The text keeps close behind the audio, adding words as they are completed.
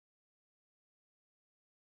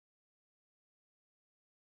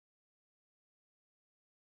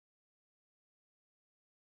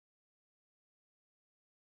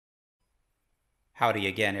Howdy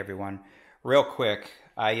again, everyone. Real quick,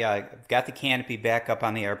 I got the canopy back up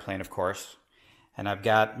on the airplane, of course, and I've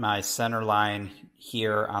got my center line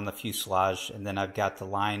here on the fuselage, and then I've got the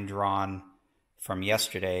line drawn from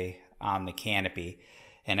yesterday on the canopy.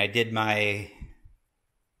 And I did my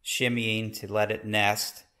shimmying to let it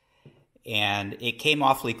nest, and it came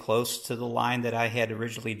awfully close to the line that I had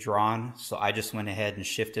originally drawn, so I just went ahead and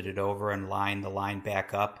shifted it over and lined the line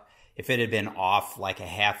back up. If it had been off like a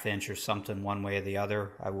 ½ inch or something one way or the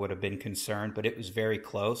other, I would have been concerned, but it was very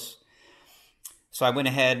close. So I went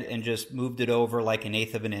ahead and just moved it over like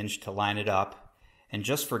 1/8 of an inch to line it up. And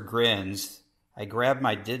just for grins, I grabbed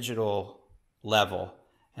my digital level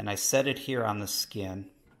and I set it here on the skin.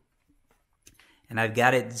 And I've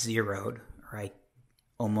got it zeroed, right?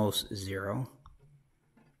 Almost zero.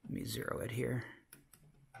 Let me zero it here.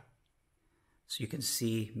 So you can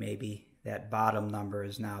see maybe that bottom number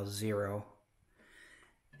is now 0.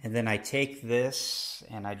 And then I take this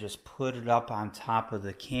and I just put it up on top of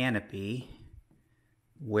the canopy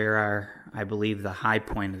where I believe the high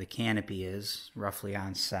point of the canopy is, roughly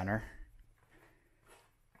on center.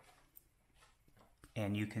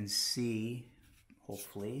 And you can see,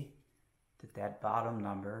 hopefully, that bottom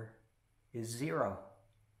number is 0.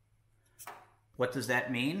 What does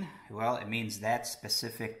that mean? Well, it means that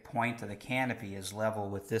specific point of the canopy is level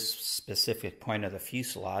with this specific point of the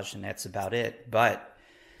fuselage, and that's about it. But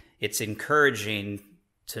it's encouraging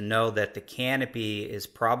to know that the canopy is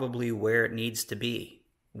probably where it needs to be,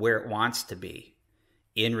 where it wants to be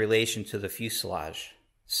in relation to the fuselage.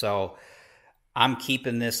 So I'm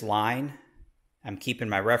keeping this line. I'm keeping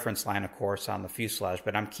my reference line, of course, on the fuselage,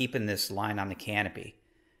 but I'm keeping this line on the canopy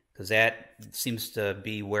because that seems to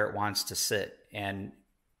be where it wants to sit. And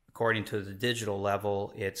according to the digital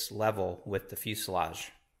level, it's level with the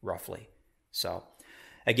fuselage, roughly. So,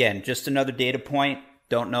 again, just another data point.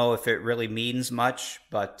 Don't know if it really means much,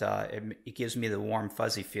 but it gives me the warm,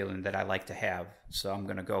 fuzzy feeling that I like to have. So I'm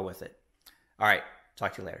going to go with it. All right,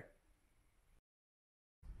 talk to you later.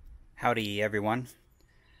 Howdy, everyone.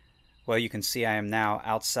 Well, you can see I am now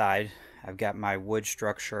outside. I've got my wood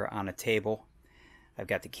structure on a table. I've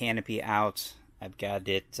got the canopy out. I've got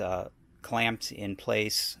it clamped in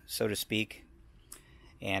place, so to speak,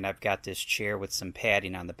 and I've got this chair with some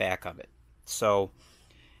padding on the back of it. So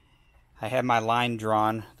I have my line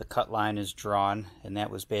drawn, the cut line is drawn, and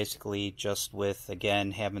that was basically just with,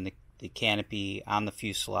 again, having the canopy on the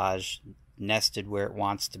fuselage nested where it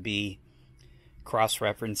wants to be,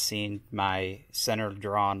 cross-referencing my center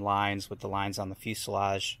drawn lines with the lines on the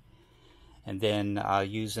fuselage, and then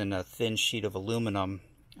using a thin sheet of aluminum,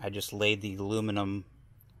 I just laid the aluminum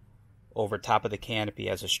over top of the canopy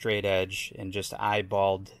as a straight edge and just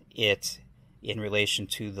eyeballed it in relation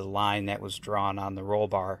to the line that was drawn on the roll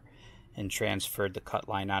bar and transferred the cut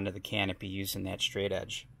line onto the canopy using that straight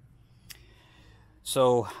edge.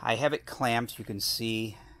 So I have it clamped. You can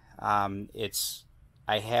see I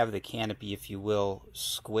have the canopy, if you will,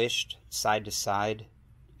 squished side to side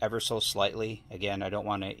ever so slightly. Again, I don't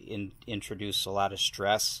want to introduce a lot of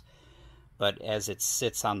stress, but as it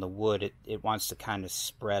sits on the wood, it wants to kind of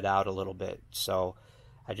spread out a little bit. So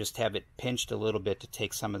I just have it pinched a little bit to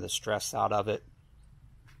take some of the stress out of it.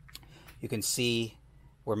 You can see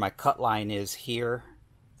where my cut line is here.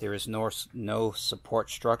 There is no support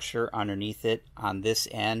structure underneath it on this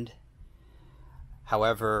end.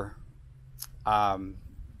 However,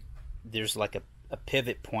 there's like a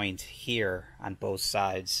pivot point here on both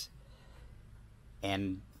sides,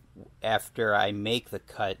 and after I make the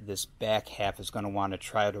cut, this back half is going to want to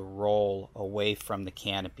try to roll away from the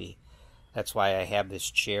canopy. That's why I have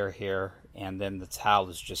this chair here, and then the towel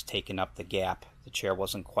is just taking up the gap. The chair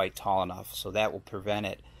wasn't quite tall enough, so that will prevent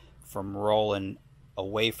it from rolling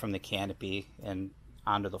away from the canopy and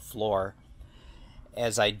onto the floor.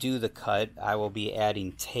 As I do the cut, I will be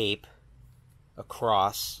adding tape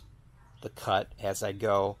across the cut as I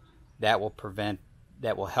go. That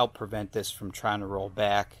will help prevent this from trying to roll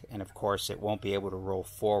back, and of course it won't be able to roll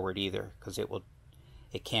forward either because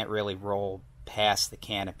it can't really roll past the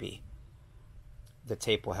canopy. The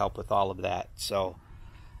tape will help with all of that. So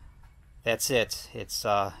that's it. It's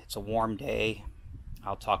a warm day.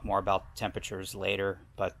 I'll talk more about temperatures later,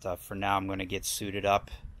 but for now I'm going to get suited up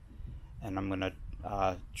and I'm going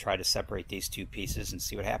to try to separate these two pieces and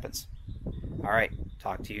see what happens. All right,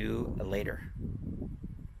 talk to you later.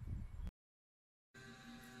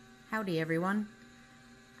 Howdy everyone.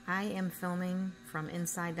 I am filming from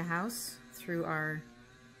inside the house through our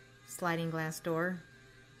sliding glass door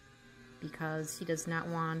because he does not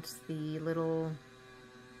want the little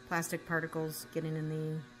plastic particles getting in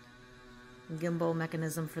the gimbal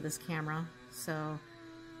mechanism for this camera. So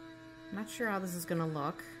I'm not sure how this is going to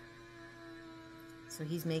look. So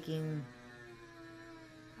he's making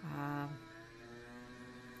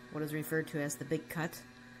what is referred to as the big cut.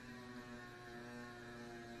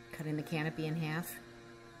 Cutting the canopy in half.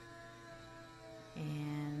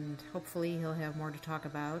 And hopefully he'll have more to talk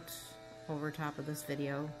about over top of this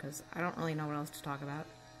video, because I don't really know what else to talk about.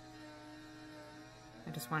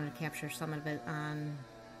 I just wanted to capture some of it on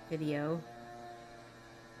video.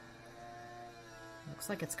 Looks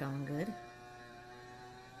like it's going good.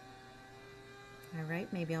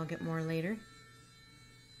 Alright, maybe I'll get more later.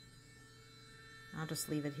 I'll just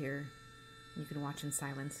leave it here. You can watch in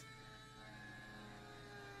silence.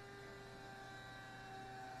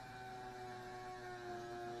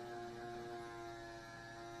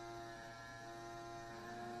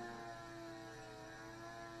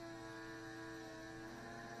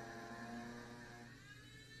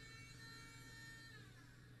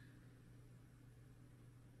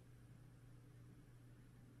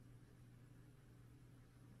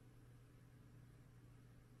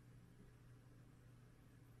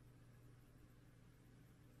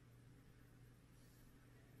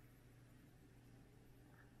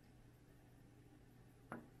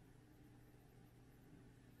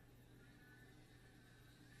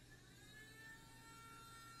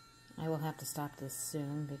 I will have to stop this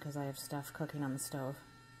soon because I have stuff cooking on the stove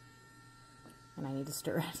and I need to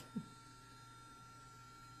stir it.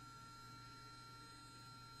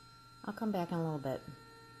 I'll come back in a little bit.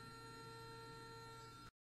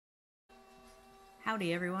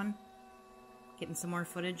 Howdy everyone. Getting some more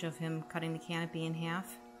footage of him cutting the canopy in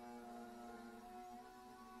half.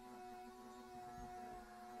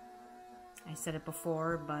 I said it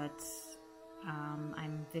before, but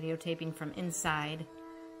I'm videotaping from inside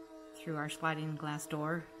through our sliding glass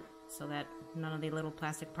door so that none of the little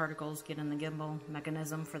plastic particles get in the gimbal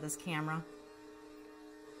mechanism for this camera.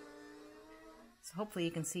 So hopefully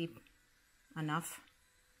you can see enough.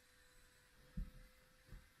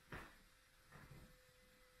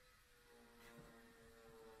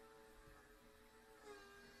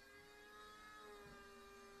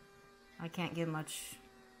 I can't give much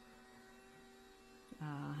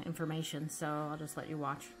information, so I'll just let you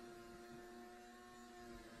watch.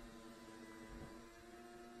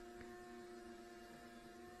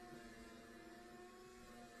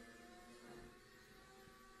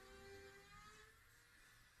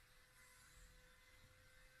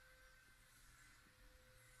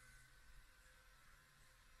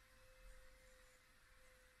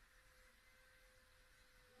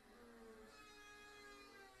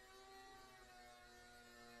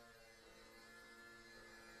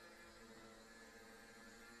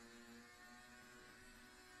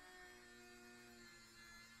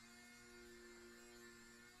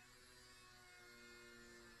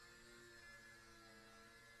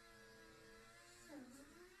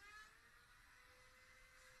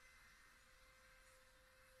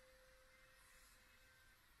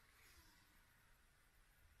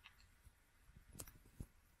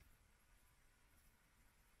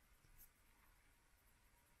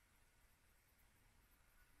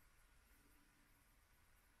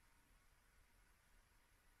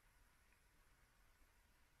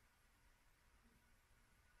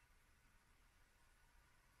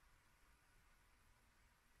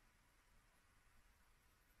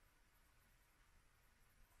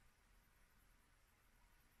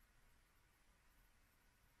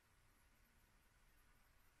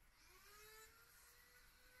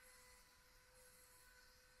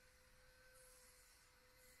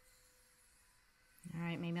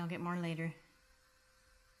 Alright, maybe I'll get more later.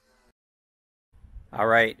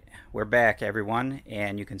 Alright, we're back everyone,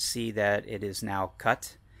 and you can see that it is now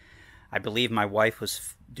cut. I believe my wife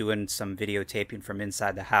was doing some videotaping from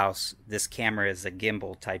inside the house. This camera is a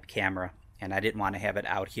gimbal type camera, and I didn't want to have it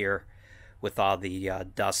out here with all the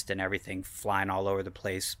dust and everything flying all over the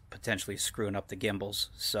place, potentially screwing up the gimbals.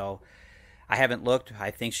 So I haven't looked. I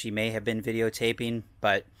think she may have been videotaping,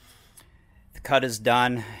 but the cut is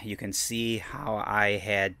done. You can see how I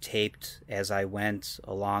had taped as I went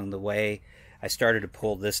along the way. I started to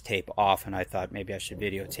pull this tape off, and I thought maybe I should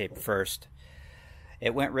videotape first.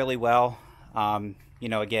 It went really well. You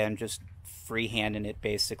know, again, just freehanding it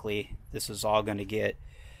basically. This is all going to get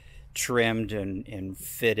trimmed and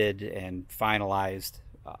fitted and finalized,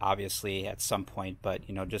 obviously, at some point. But,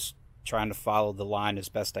 you know, just trying to follow the line as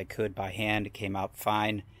best I could by hand. It came out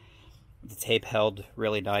fine. The tape held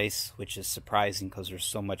really nice, which is surprising because there's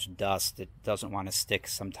so much dust. It doesn't want to stick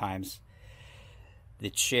sometimes.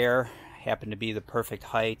 The chair happened to be the perfect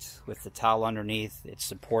height with the towel underneath. It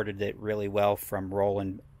supported it really well from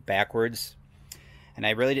rolling backwards. and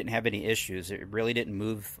I really didn't have any issues. It really didn't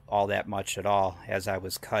move all that much at all as I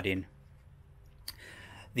was cutting.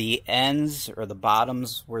 The ends or the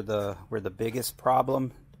bottoms were the biggest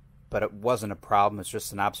problem, but it wasn't a problem. It's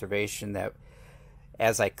just an observation that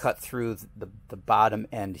as I cut through the bottom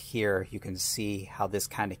end here, you can see how this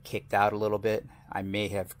kind of kicked out a little bit. I may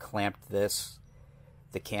have clamped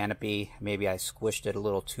the canopy. Maybe I squished it a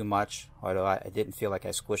little too much, although I didn't feel like I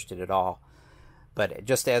squished it at all. But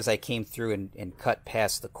just as I came through and cut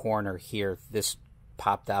past the corner here, this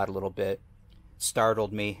popped out a little bit.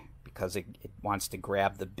 Startled me because it wants to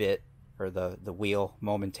grab the bit or the wheel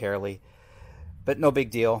momentarily. But no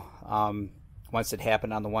big deal. Once it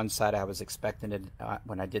happened on the one side, I was expecting it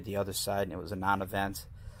when I did the other side, and it was a non-event.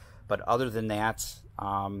 But other than that,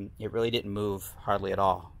 it really didn't move hardly at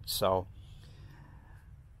all. So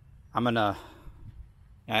I'm gonna.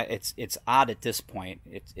 It's odd at this point.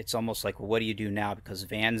 It's almost like, well, what do you do now? Because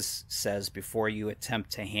Vans says before you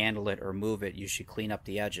attempt to handle it or move it, you should clean up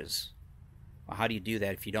the edges. Well, how do you do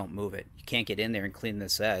that if you don't move it? You can't get in there and clean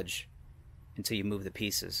this edge until you move the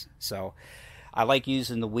pieces. So I like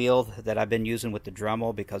using the wheel that I've been using with the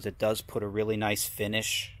Dremel because it does put a really nice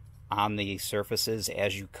finish on the surfaces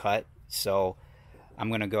as you cut. So I'm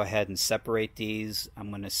going to go ahead and separate these. I'm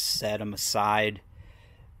going to set them aside.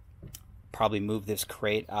 Probably move this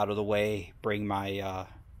crate out of the way, bring my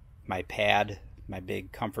my pad, my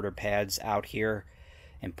big comforter pads out here,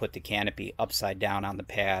 and put the canopy upside down on the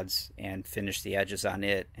pads and finish the edges on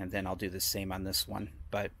it, and then I'll do the same on this one.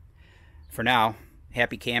 But for now,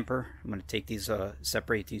 happy camper. I'm going to take these,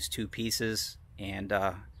 separate these two pieces and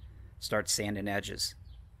start sanding edges.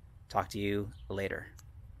 Talk to you later.